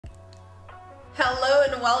Hello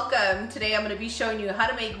and welcome. Today I'm going to be showing you how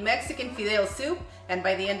to make Mexican fideo soup, and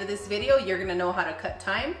by the end of this video you're going to know how to cut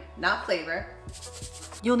time, not flavor.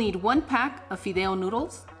 You'll need 1 pack of fideo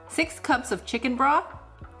noodles, 6 cups of chicken broth,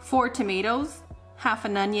 4 tomatoes, half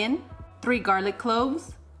an onion, 3 garlic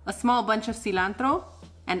cloves, a small bunch of cilantro,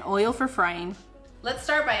 and oil for frying. Let's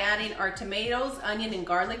start by adding our tomatoes, onion, and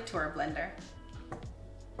garlic to our blender.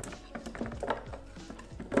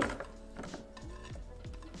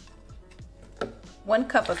 One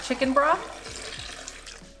cup of chicken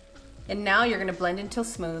broth, and now you're going to blend until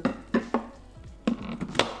smooth.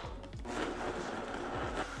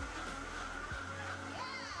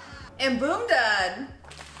 And boom, done!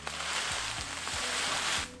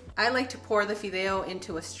 I like to pour the fideo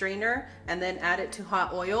into a strainer and then add it to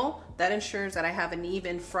hot oil. That ensures that I have an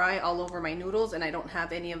even fry all over my noodles and I don't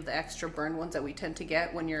have any of the extra burned ones that we tend to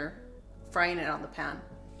get when you're frying it on the pan.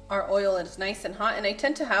 Our oil is nice and hot, and I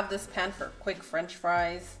tend to have this pan for quick French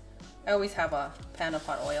fries. I always have a pan of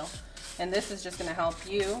hot oil, and this is just going to help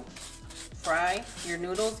you fry your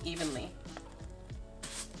noodles evenly.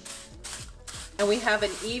 And we have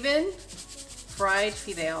an even fried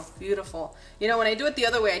fideo. Beautiful. You know, when I do it the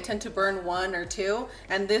other way, I tend to burn 1 or 2,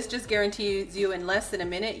 and this just guarantees you in less than a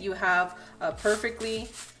minute you have a perfectly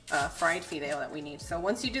fried fideo that we need. So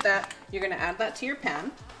once you do that, you're going to add that to your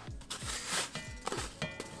pan.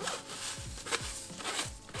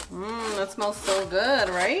 That smells so good,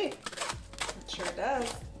 right? It sure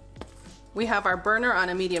does. We have our burner on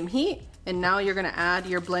a medium heat, and now you're gonna add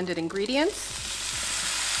your blended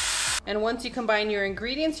ingredients. And once you combine your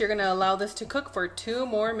ingredients, you're gonna allow this to cook for 2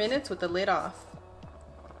 more minutes with the lid off.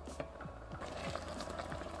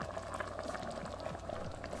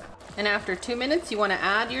 And after 2 minutes, you wanna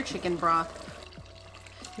add your chicken broth.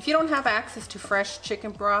 If you don't have access to fresh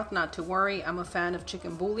chicken broth, not to worry. I'm a fan of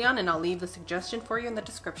chicken bouillon, and I'll leave the suggestion for you in the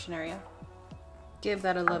description area. Give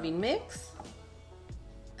that a loving mix.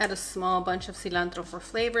 Add a small bunch of cilantro for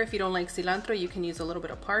flavor. If you don't like cilantro, you can use a little bit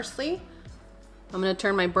of parsley. I'm going to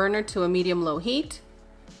turn my burner to a medium-low heat.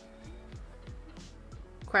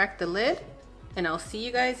 Crack the lid, and I'll see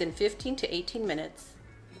you guys in 15 to 18 minutes.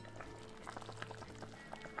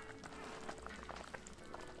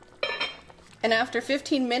 And after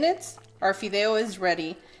 15 minutes, our fideo is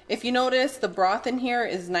ready. If you notice, the broth in here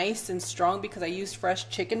is nice and strong because I used fresh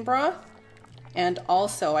chicken broth. And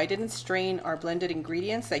also, I didn't strain our blended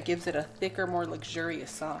ingredients. That gives it a thicker, more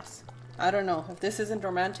luxurious sauce. I don't know. If this isn't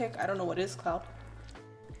romantic, I don't know what is, Cloud.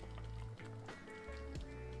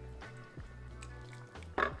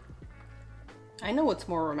 I know what's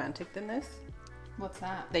more romantic than this. What's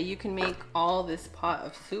that? That you can make all this pot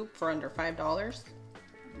of soup for under $5.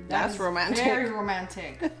 That's romantic. Very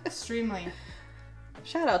romantic. Extremely.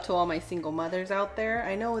 Shout out to all my single mothers out there.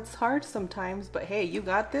 I know it's hard sometimes, but hey, you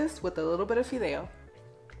got this with a little bit of fideo.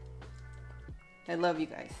 I love you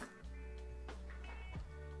guys.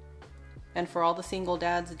 And for all the single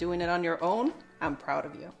dads doing it on your own, I'm proud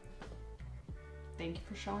of you. Thank you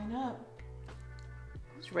for showing up.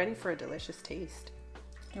 It's ready for a delicious taste.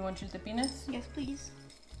 Do you want chiltepines? Yes, please.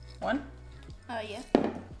 1? Yeah.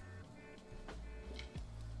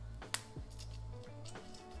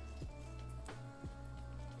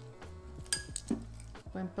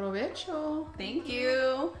 Buen provecho. Thank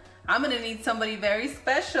you. I'm gonna need somebody very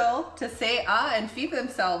special to say ah and feed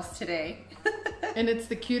themselves today. And it's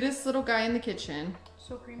the cutest little guy in the kitchen.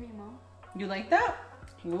 So creamy, Mom. You like that?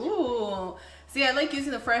 Ooh. See, I like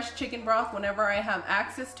using the fresh chicken broth whenever I have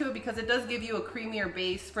access to it because it does give you a creamier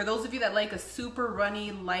base. For those of you that like a super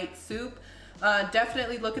runny, light soup,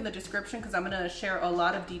 definitely look in the description because I'm gonna share a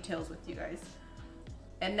lot of details with you guys.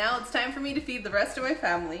 And now it's time for me to feed the rest of my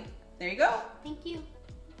family. There you go. Thank you.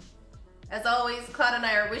 As always, Claude and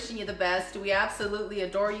I are wishing you the best. We absolutely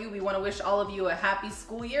adore you. We want to wish all of you a happy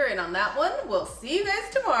school year. And on that one, we'll see you guys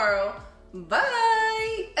tomorrow. Bye.